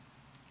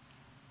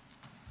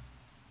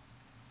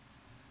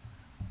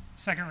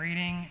Second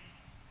reading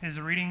is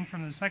a reading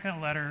from the second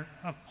letter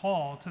of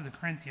Paul to the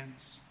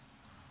Corinthians.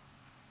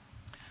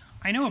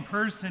 I know a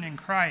person in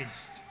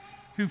Christ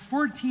who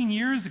 14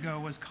 years ago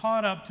was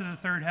caught up to the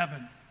third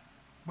heaven.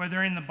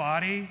 Whether in the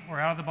body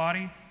or out of the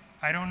body,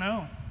 I don't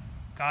know.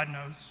 God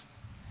knows.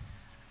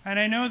 And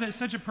I know that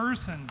such a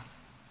person,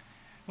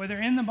 whether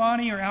in the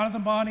body or out of the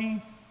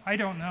body, I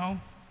don't know.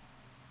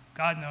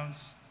 God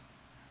knows.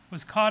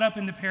 Was caught up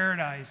into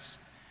paradise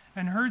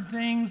and heard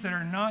things that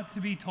are not to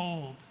be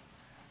told,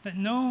 that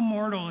no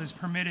mortal is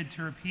permitted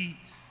to repeat.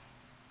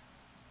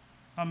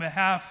 On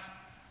behalf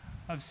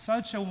of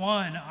such a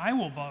one, I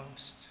will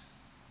boast,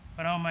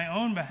 but on my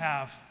own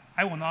behalf,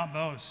 I will not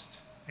boast,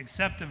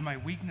 except of my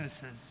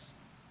weaknesses.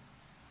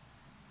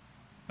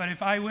 But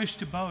if I wish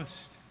to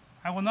boast,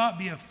 I will not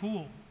be a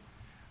fool,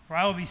 for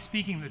I will be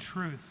speaking the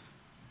truth.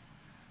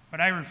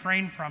 But I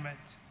refrain from it,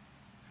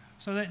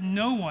 so that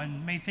no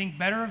one may think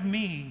better of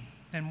me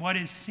than what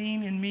is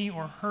seen in me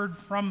or heard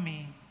from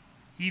me,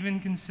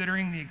 even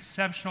considering the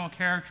exceptional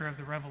character of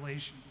the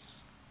revelations.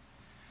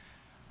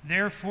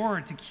 Therefore,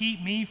 to keep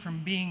me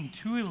from being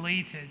too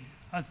elated,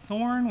 a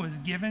thorn was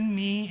given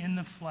me in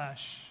the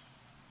flesh,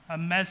 a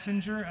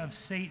messenger of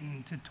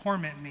Satan to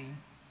torment me,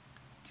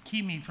 to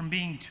keep me from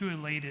being too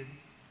elated.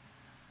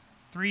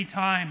 3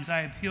 times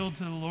I appealed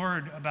to the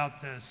Lord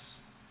about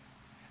this,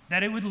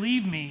 that it would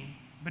leave me,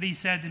 but he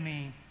said to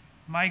me,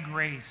 my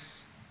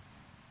grace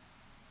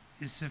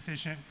is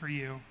sufficient for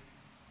you,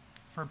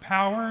 for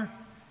power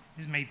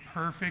is made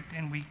perfect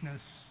in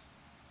weakness.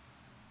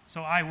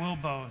 So I will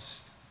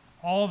boast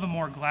all the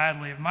more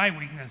gladly of my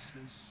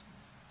weaknesses,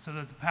 so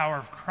that the power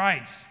of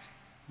Christ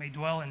may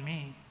dwell in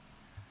me.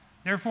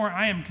 Therefore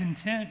I am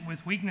content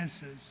with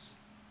weaknesses,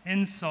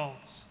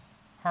 insults,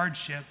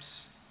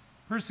 hardships,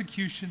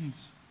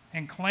 persecutions,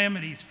 and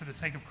calamities for the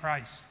sake of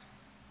Christ.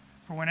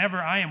 For whenever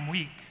I am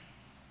weak,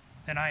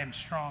 then I am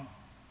strong.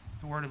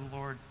 The word of the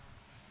Lord.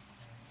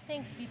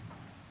 Thanks be.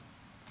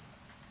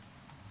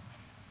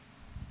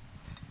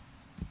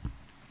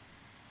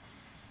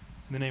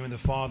 In the name of the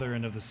Father,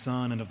 and of the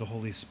Son, and of the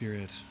Holy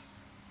Spirit.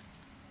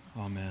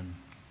 Amen.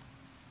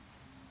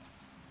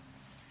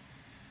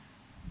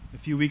 A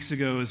few weeks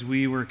ago, as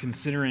we were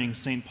considering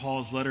St.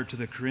 Paul's letter to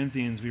the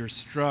Corinthians, we were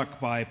struck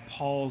by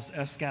Paul's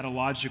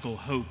eschatological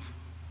hope.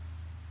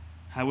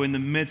 How in the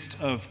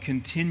midst of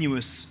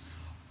continuous,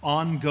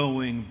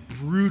 ongoing,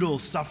 brutal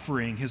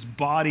suffering, his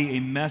body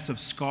a mess of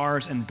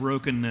scars and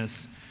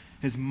brokenness,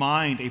 his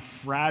mind a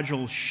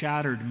fragile,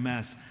 shattered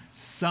mess,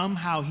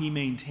 somehow he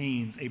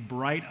maintains a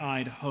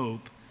bright-eyed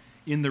hope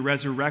in the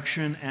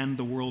resurrection and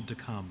the world to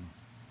come.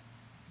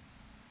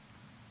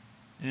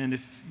 And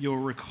if you'll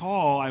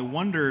recall, I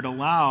wondered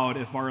aloud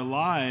if our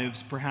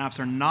lives perhaps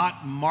are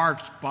not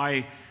marked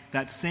by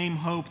that same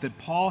hope that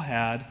Paul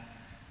had,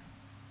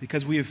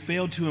 because we have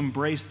failed to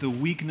embrace the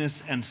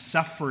weakness and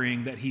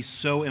suffering that he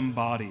so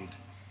embodied.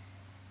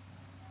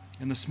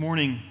 And this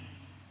morning,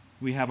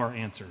 we have our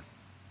answer.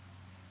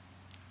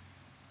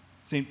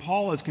 St.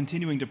 Paul is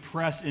continuing to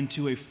press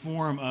into a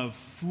form of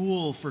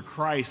fool for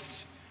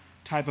Christ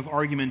type of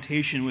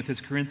argumentation with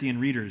his Corinthian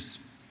readers.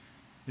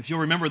 If you'll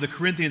remember, the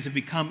Corinthians have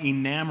become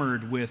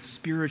enamored with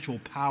spiritual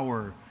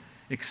power,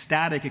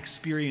 ecstatic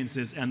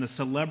experiences, and the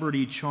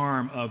celebrity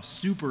charm of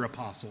super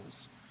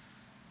apostles.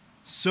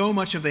 So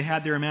much have they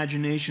had their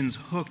imaginations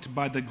hooked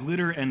by the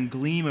glitter and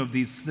gleam of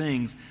these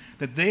things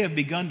that they have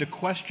begun to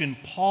question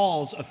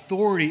Paul's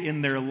authority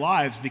in their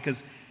lives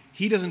because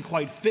he doesn't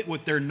quite fit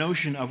with their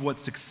notion of what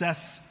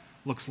success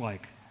looks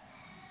like.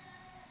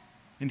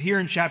 And here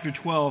in chapter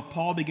 12,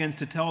 Paul begins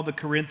to tell the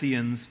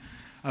Corinthians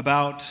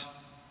about,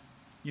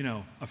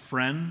 a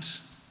friend.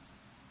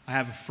 I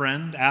have a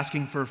friend,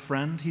 asking for a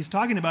friend. He's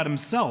talking about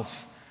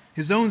himself,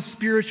 his own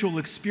spiritual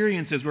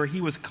experiences where he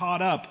was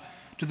caught up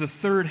to the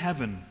third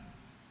heaven.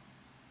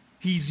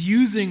 He's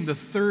using the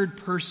third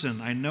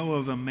person, I know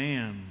of a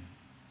man,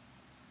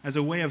 as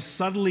a way of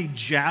subtly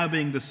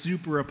jabbing the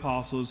super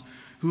apostles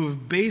who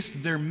have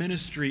based their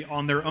ministry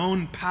on their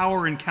own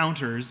power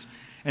encounters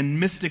and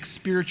mystic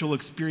spiritual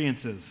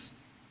experiences.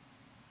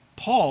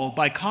 Paul,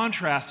 by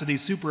contrast to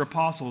these super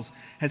apostles,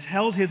 has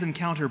held his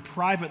encounter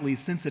privately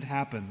since it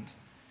happened,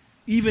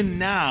 even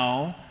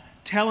now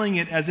telling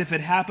it as if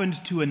it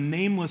happened to a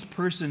nameless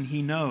person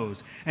he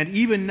knows, and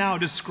even now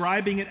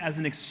describing it as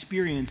an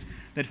experience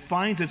that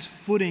finds its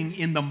footing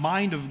in the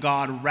mind of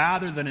God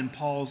rather than in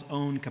Paul's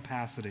own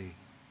capacity.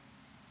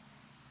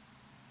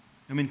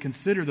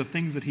 Consider the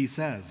things that he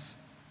says.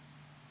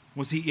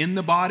 Was he in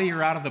the body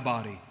or out of the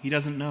body? He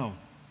doesn't know.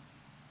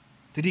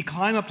 Did he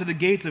climb up to the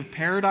gates of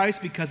paradise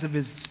because of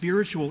his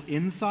spiritual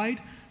insight?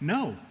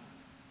 No.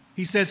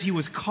 He says he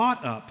was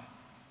caught up.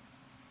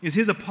 Is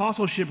his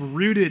apostleship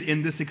rooted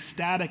in this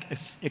ecstatic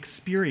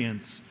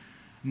experience?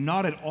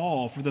 Not at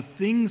all, for the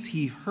things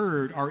he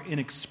heard are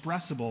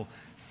inexpressible,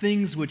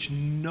 things which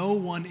no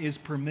one is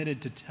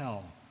permitted to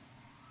tell.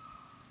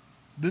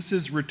 This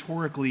is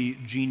rhetorically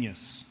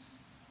genius.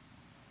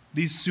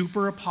 These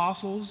super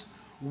apostles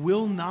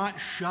will not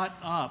shut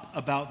up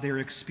about their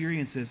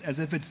experiences, as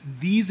if it's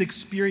these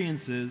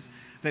experiences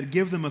that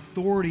give them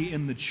authority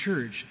in the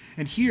church.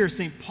 And here,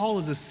 St. Paul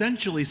is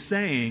essentially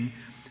saying,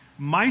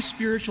 my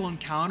spiritual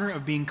encounter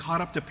of being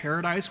caught up to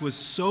paradise was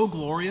so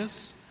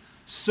glorious,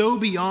 so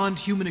beyond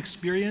human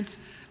experience,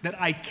 that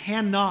I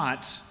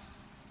cannot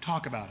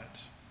talk about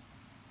it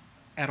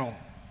at all.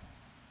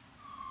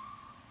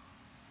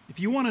 If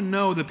you want to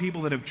know the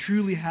people that have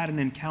truly had an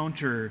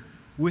encounter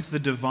with the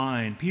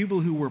divine,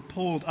 people who were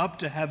pulled up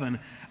to heaven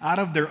out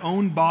of their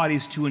own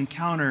bodies to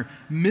encounter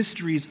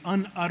mysteries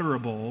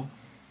unutterable,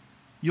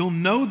 you'll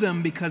know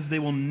them because they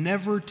will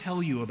never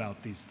tell you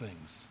about these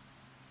things.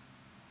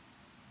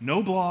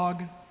 No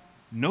blog,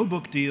 no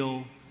book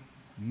deal,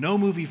 no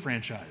movie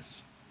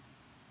franchise.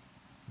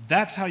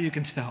 That's how you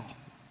can tell.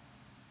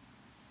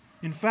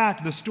 In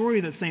fact, the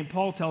story that St.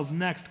 Paul tells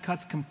next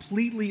cuts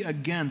completely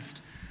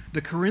against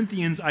the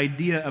Corinthians'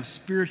 idea of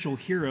spiritual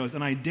heroes,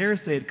 and I dare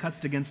say it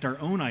cuts against our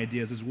own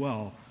ideas as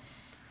well.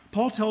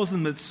 Paul tells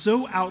them that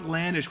so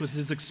outlandish was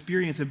his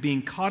experience of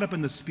being caught up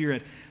in the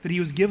Spirit that he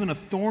was given a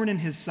thorn in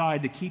his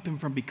side to keep him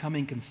from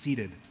becoming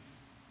conceited.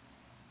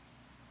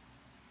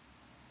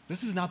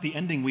 This is not the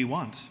ending we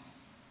want.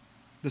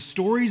 The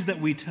stories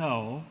that we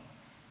tell,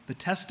 the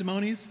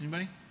testimonies,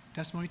 anybody?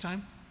 Testimony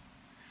time?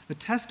 The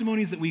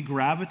testimonies that we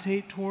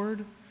gravitate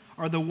toward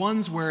are the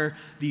ones where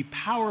the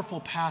powerful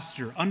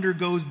pastor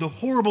undergoes the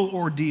horrible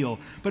ordeal,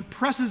 but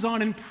presses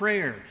on in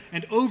prayer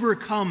and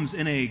overcomes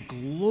in a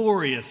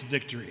glorious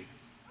victory.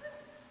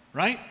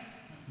 Right?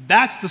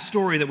 That's the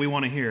story that we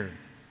want to hear.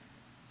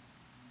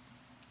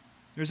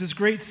 There's this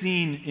great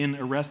scene in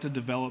Arrested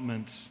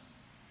Development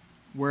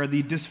where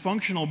the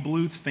dysfunctional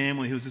Bluth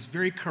family, who's this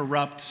very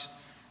corrupt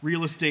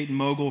real estate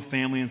mogul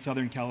family in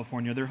Southern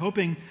California, they're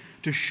hoping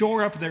to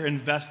shore up their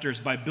investors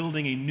by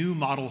building a new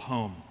model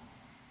home.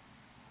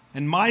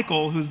 And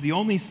Michael, who's the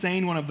only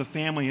sane one of the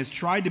family, has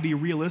tried to be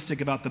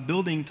realistic about the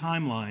building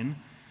timeline,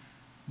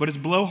 but his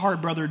blowhard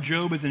brother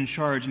Job is in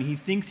charge, and he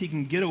thinks he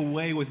can get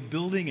away with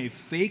building a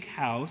fake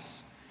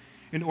house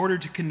in order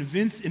to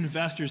convince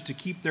investors to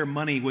keep their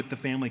money with the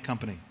family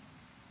company.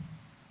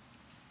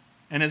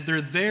 And as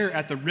they're there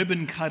at the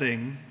ribbon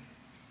cutting,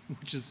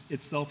 which is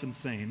itself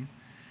insane,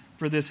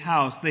 for this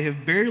house, they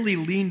have barely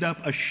leaned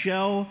up a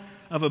shell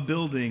of a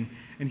building,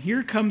 and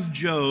here comes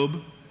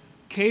Job,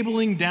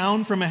 cabling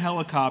down from a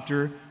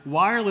helicopter,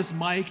 wireless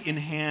mic in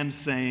hand,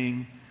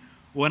 saying,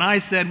 "When I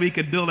said we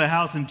could build a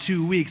house in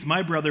 2 weeks,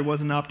 my brother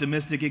wasn't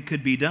optimistic it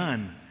could be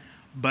done.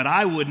 But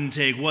I wouldn't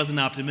take wasn't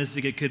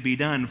optimistic it could be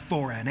done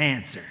for an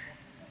answer."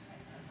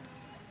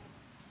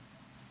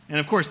 And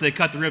of course, they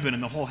cut the ribbon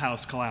and the whole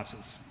house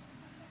collapses.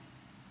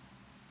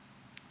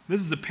 This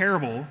is a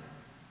parable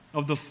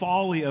of the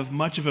folly of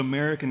much of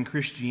American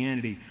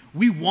Christianity.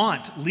 We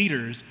want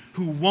leaders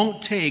who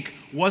won't take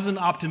wasn't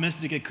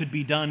optimistic it could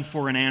be done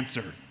for an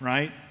answer,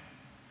 right?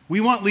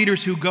 We want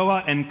leaders who go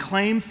out and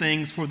claim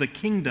things for the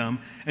kingdom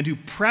and who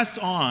press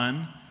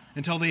on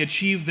until they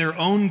achieve their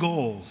own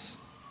goals.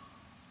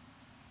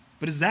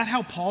 But is that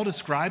how Paul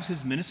describes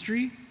his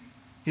ministry,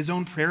 his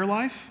own prayer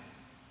life?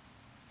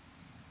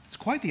 It's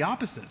quite the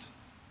opposite.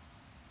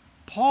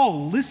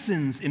 Paul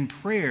listens in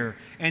prayer,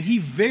 and he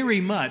very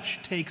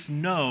much takes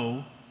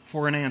no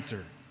for an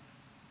answer.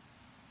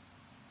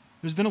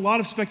 There's been a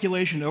lot of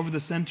speculation over the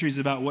centuries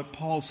about what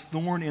Paul's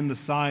thorn in the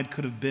side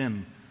could have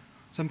been.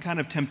 Some kind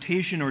of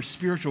temptation or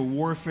spiritual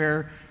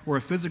warfare or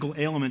a physical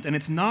ailment. And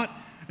it's not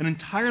an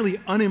entirely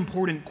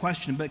unimportant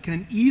question, but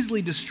can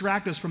easily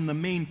distract us from the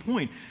main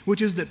point,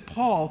 which is that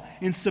Paul,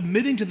 in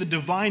submitting to the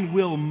divine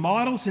will,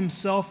 models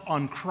himself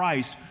on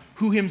Christ,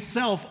 who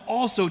himself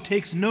also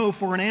takes no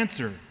for an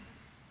answer,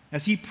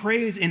 as he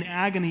prays in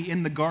agony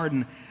in the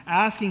garden,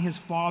 asking his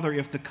Father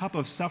if the cup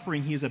of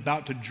suffering he is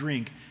about to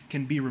drink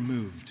can be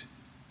removed.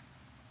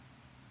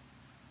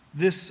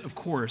 This, of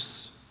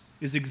course,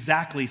 is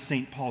exactly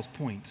St. Paul's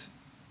point.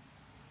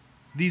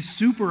 These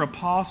super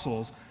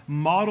apostles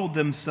modeled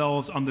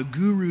themselves on the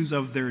gurus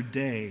of their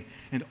day,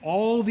 and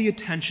all the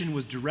attention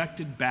was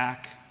directed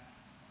back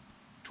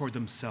toward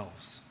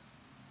themselves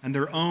and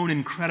their own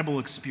incredible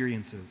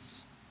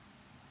experiences.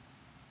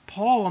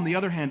 Paul, on the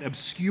other hand,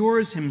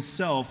 obscures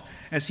himself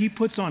as he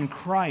puts on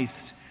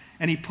Christ,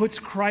 and he puts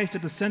Christ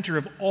at the center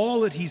of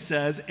all that he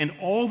says and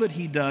all that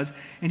he does,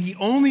 and he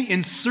only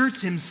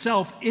inserts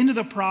himself into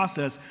the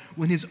process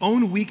when his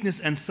own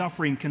weakness and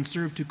suffering can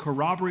serve to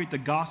corroborate the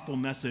gospel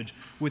message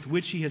with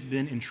which he has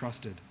been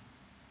entrusted.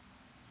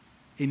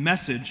 A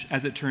message,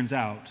 as it turns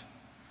out,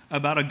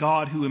 about a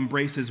God who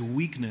embraces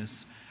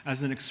weakness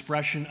as an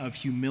expression of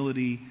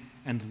humility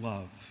and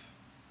love.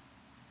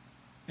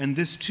 And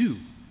this, too,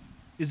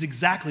 is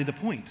exactly the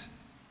point.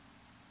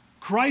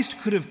 Christ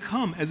could have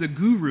come as a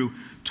guru,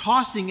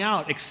 tossing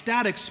out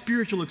ecstatic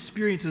spiritual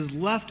experiences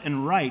left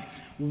and right,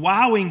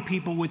 wowing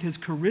people with his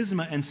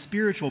charisma and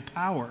spiritual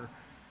power.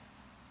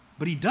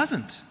 But he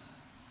doesn't.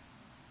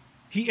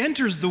 He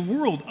enters the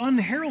world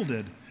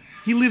unheralded.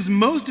 He lives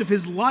most of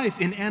his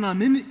life in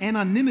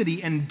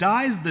anonymity and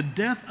dies the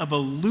death of a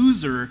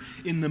loser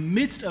in the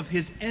midst of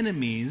his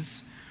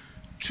enemies,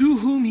 to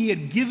whom he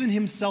had given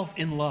himself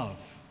in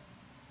love.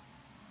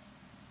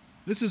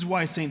 This is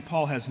why St.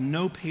 Paul has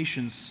no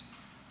patience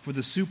for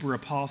the super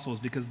apostles,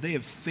 because they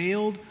have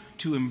failed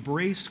to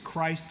embrace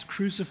Christ's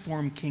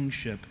cruciform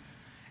kingship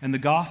and the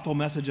gospel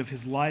message of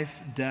his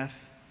life,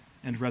 death,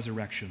 and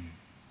resurrection.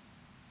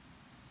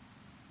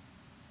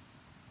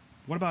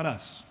 What about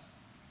us?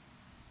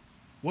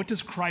 What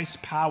does Christ's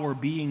power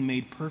being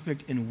made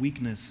perfect in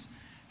weakness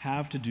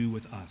have to do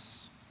with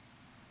us?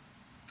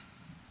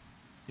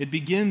 It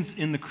begins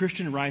in the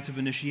Christian rites of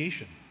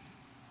initiation.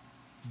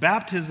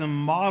 Baptism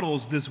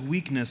models this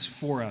weakness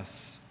for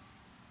us.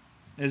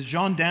 As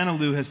John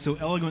Danielou has so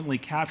eloquently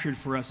captured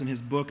for us in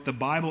his book, The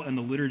Bible and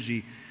the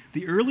Liturgy,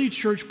 the early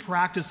church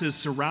practices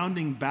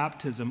surrounding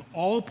baptism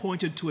all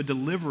pointed to a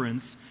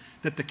deliverance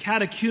that the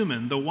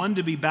catechumen, the one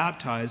to be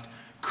baptized,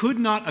 could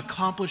not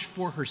accomplish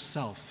for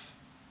herself.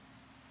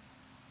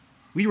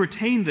 We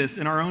retain this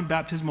in our own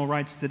baptismal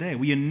rites today.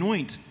 We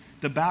anoint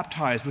the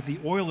baptized with the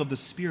oil of the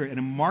Spirit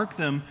and mark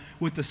them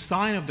with the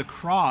sign of the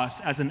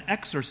cross as an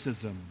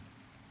exorcism.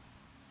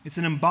 It's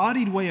an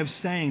embodied way of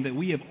saying that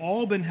we have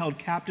all been held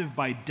captive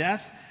by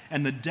death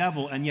and the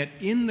devil, and yet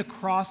in the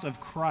cross of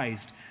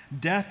Christ,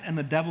 death and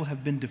the devil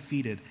have been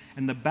defeated,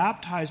 and the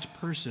baptized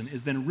person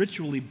is then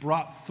ritually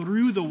brought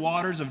through the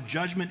waters of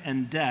judgment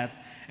and death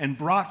and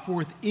brought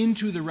forth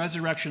into the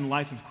resurrection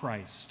life of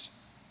Christ.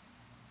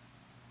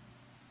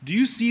 Do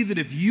you see that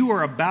if you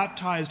are a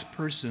baptized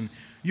person,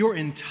 your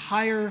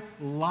entire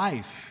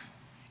life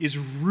is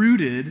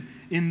rooted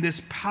in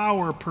this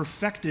power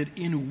perfected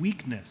in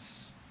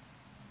weakness?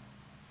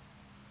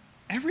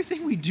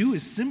 Everything we do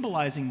is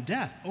symbolizing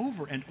death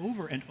over and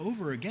over and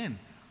over again.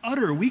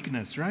 Utter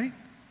weakness, right?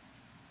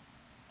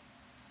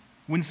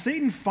 When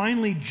Satan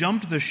finally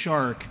jumped the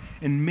shark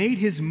and made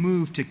his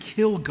move to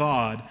kill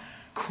God,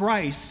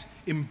 Christ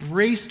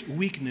embraced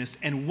weakness,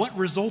 and what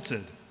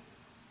resulted?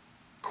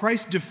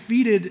 Christ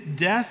defeated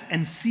death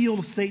and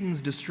sealed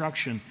Satan's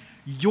destruction.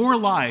 Your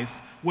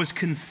life was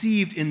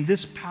conceived in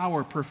this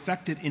power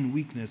perfected in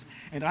weakness,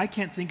 and I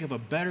can't think of a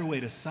better way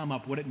to sum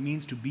up what it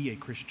means to be a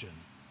Christian.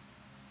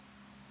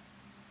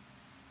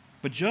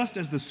 But just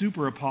as the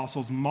super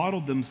apostles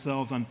modeled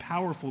themselves on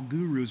powerful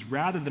gurus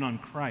rather than on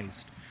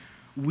Christ,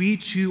 we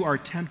too are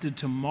tempted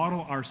to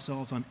model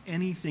ourselves on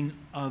anything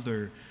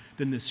other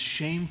than this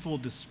shameful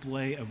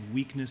display of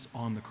weakness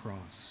on the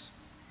cross.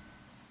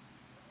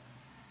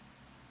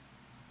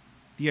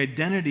 The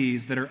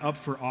identities that are up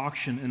for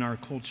auction in our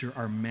culture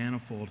are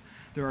manifold.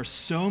 There are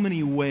so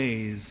many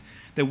ways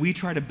that we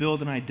try to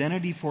build an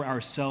identity for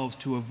ourselves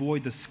to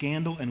avoid the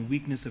scandal and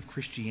weakness of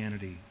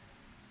Christianity.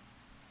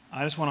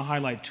 I just want to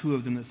highlight two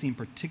of them that seem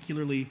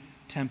particularly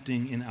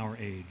tempting in our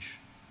age.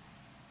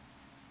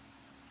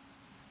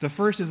 The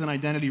first is an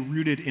identity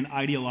rooted in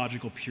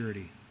ideological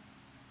purity.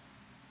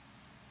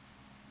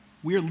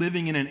 We are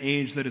living in an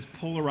age that is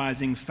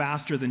polarizing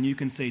faster than you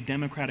can say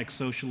democratic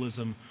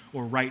socialism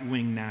or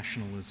right-wing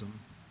nationalism.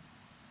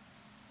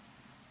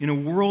 In a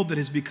world that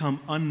has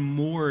become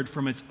unmoored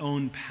from its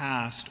own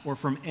past or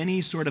from any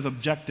sort of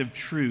objective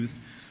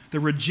truth, the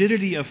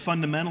rigidity of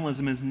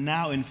fundamentalism is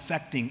now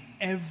infecting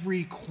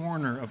every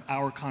corner of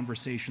our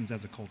conversations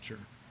as a culture.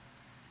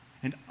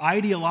 And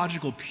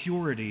ideological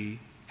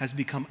purity has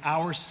become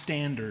our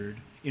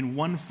standard in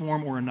one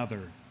form or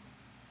another.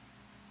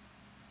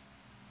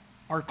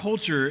 Our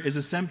culture is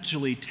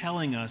essentially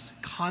telling us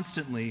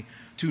constantly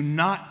to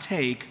not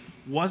take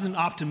 "wasn't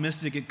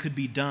optimistic it could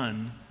be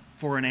done"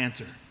 for an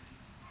answer,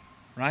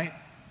 right?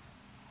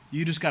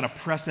 You just got to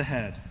press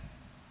ahead.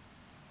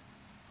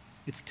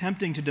 It's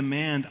tempting to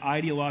demand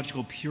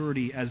ideological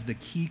purity as the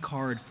key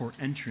card for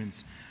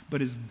entrance,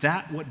 but is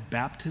that what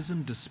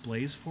baptism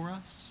displays for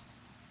us?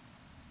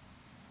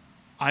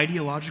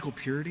 Ideological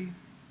purity?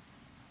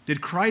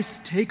 Did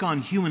Christ take on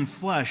human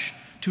flesh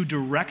to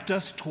direct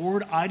us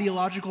toward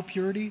ideological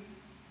purity?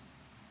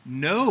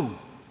 No.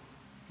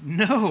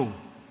 No.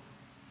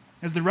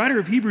 As the writer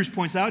of Hebrews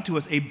points out to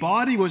us, a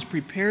body was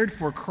prepared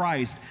for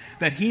Christ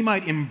that he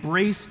might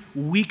embrace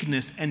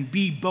weakness and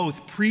be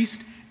both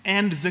priest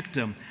and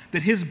victim,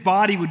 that his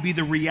body would be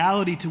the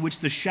reality to which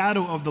the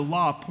shadow of the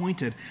law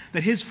pointed,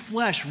 that his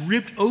flesh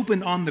ripped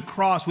open on the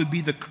cross would be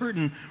the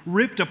curtain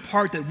ripped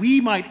apart that we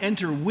might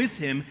enter with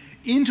him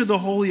into the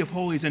Holy of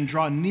Holies and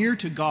draw near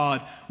to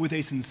God with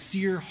a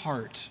sincere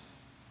heart.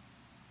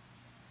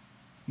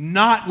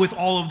 Not with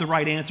all of the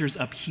right answers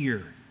up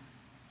here,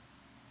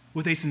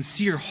 with a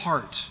sincere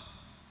heart.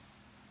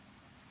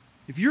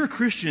 If you're a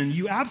Christian,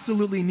 you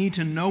absolutely need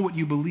to know what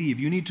you believe.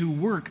 You need to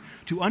work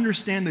to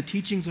understand the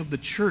teachings of the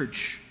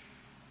church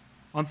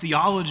on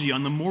theology,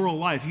 on the moral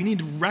life. You need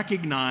to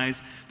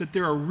recognize that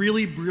there are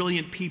really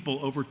brilliant people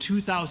over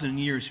 2,000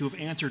 years who have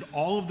answered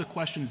all of the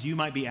questions you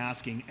might be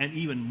asking and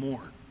even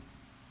more,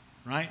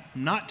 right?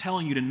 I'm not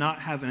telling you to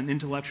not have an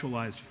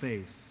intellectualized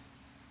faith.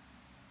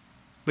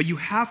 But you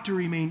have to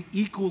remain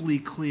equally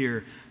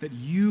clear that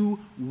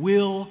you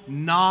will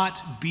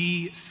not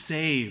be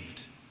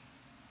saved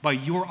by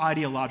your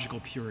ideological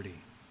purity,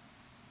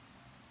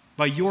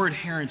 by your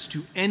adherence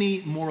to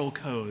any moral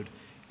code,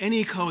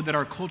 any code that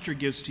our culture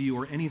gives to you,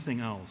 or anything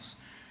else.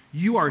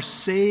 You are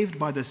saved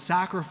by the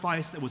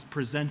sacrifice that was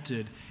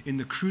presented in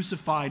the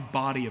crucified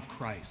body of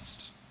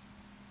Christ.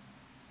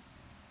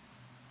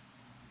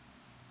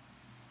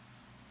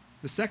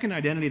 The second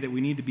identity that we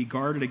need to be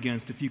guarded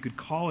against, if you could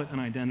call it an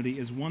identity,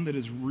 is one that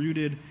is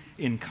rooted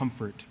in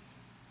comfort.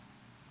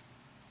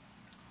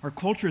 Our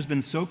culture has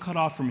been so cut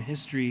off from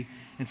history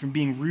and from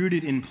being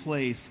rooted in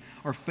place,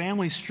 our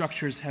family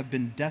structures have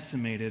been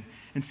decimated,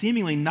 and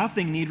seemingly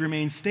nothing need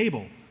remain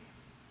stable.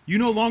 You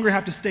no longer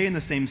have to stay in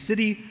the same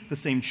city, the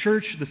same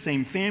church, the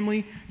same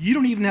family. You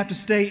don't even have to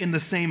stay in the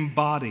same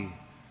body.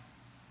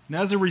 And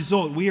as a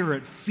result, we are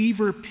at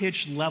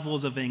fever-pitched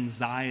levels of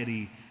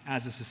anxiety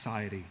as a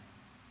society.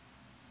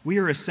 We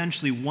are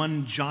essentially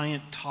one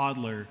giant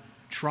toddler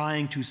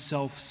trying to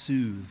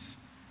self-soothe,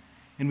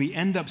 and we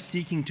end up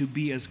seeking to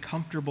be as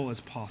comfortable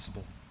as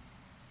possible.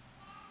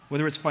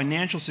 Whether it's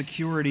financial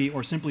security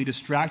or simply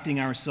distracting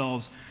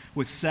ourselves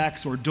with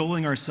sex or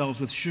dulling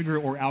ourselves with sugar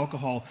or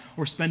alcohol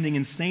or spending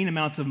insane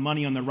amounts of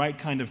money on the right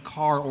kind of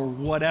car or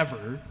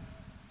whatever,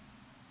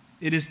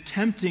 it is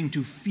tempting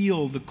to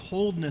feel the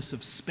coldness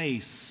of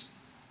space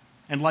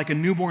and, like a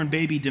newborn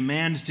baby,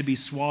 demand to be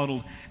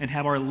swaddled and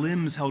have our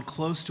limbs held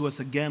close to us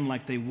again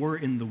like they were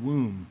in the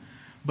womb.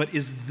 But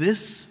is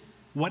this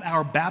what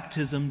our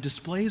baptism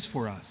displays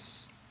for us?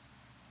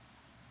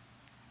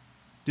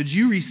 Did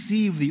you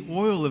receive the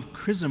oil of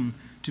chrism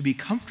to be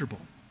comfortable?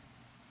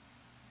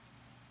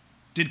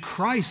 Did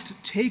Christ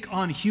take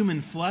on human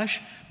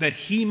flesh that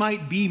he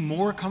might be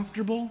more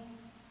comfortable?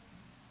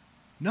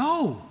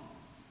 No.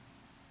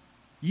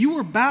 You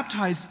were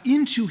baptized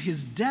into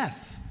his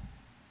death.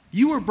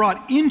 You were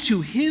brought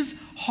into his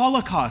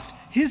holocaust,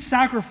 his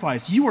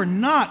sacrifice. You are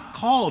not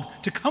called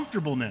to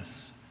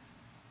comfortableness.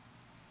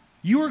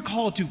 You are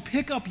called to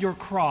pick up your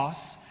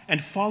cross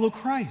and follow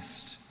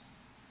Christ.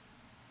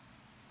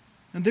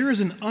 And there is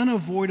an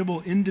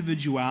unavoidable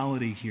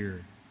individuality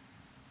here.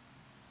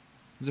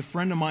 As a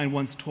friend of mine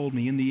once told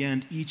me, in the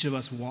end, each of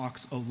us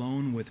walks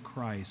alone with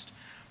Christ.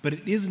 But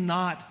it is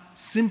not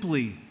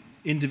simply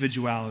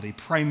individuality.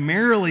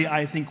 Primarily,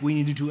 I think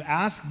we need to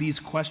ask these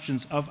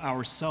questions of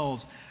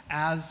ourselves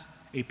as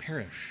a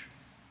parish.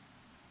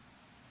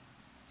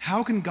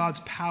 How can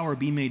God's power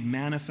be made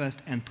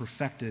manifest and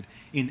perfected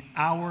in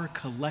our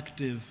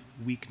collective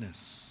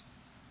weakness?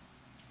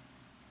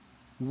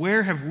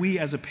 Where have we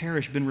as a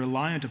parish been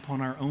reliant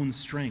upon our own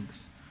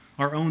strength,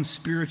 our own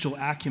spiritual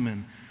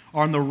acumen,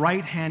 on the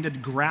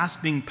right-handed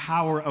grasping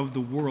power of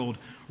the world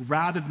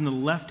rather than the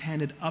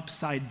left-handed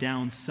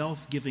upside-down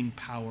self-giving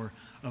power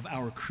of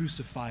our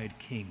crucified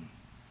King?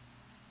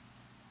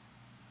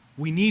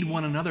 We need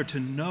one another to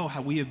know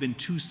how we have been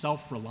too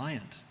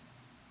self-reliant.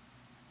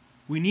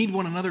 We need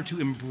one another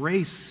to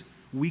embrace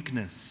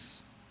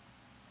weakness.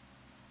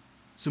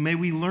 So may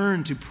we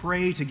learn to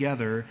pray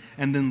together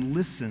and then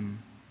listen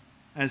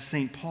as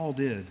St. Paul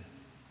did,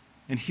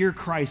 and hear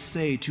Christ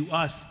say to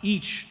us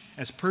each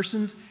as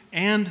persons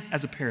and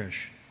as a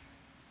parish,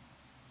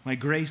 "My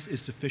grace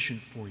is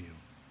sufficient for you."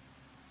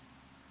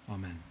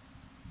 Amen.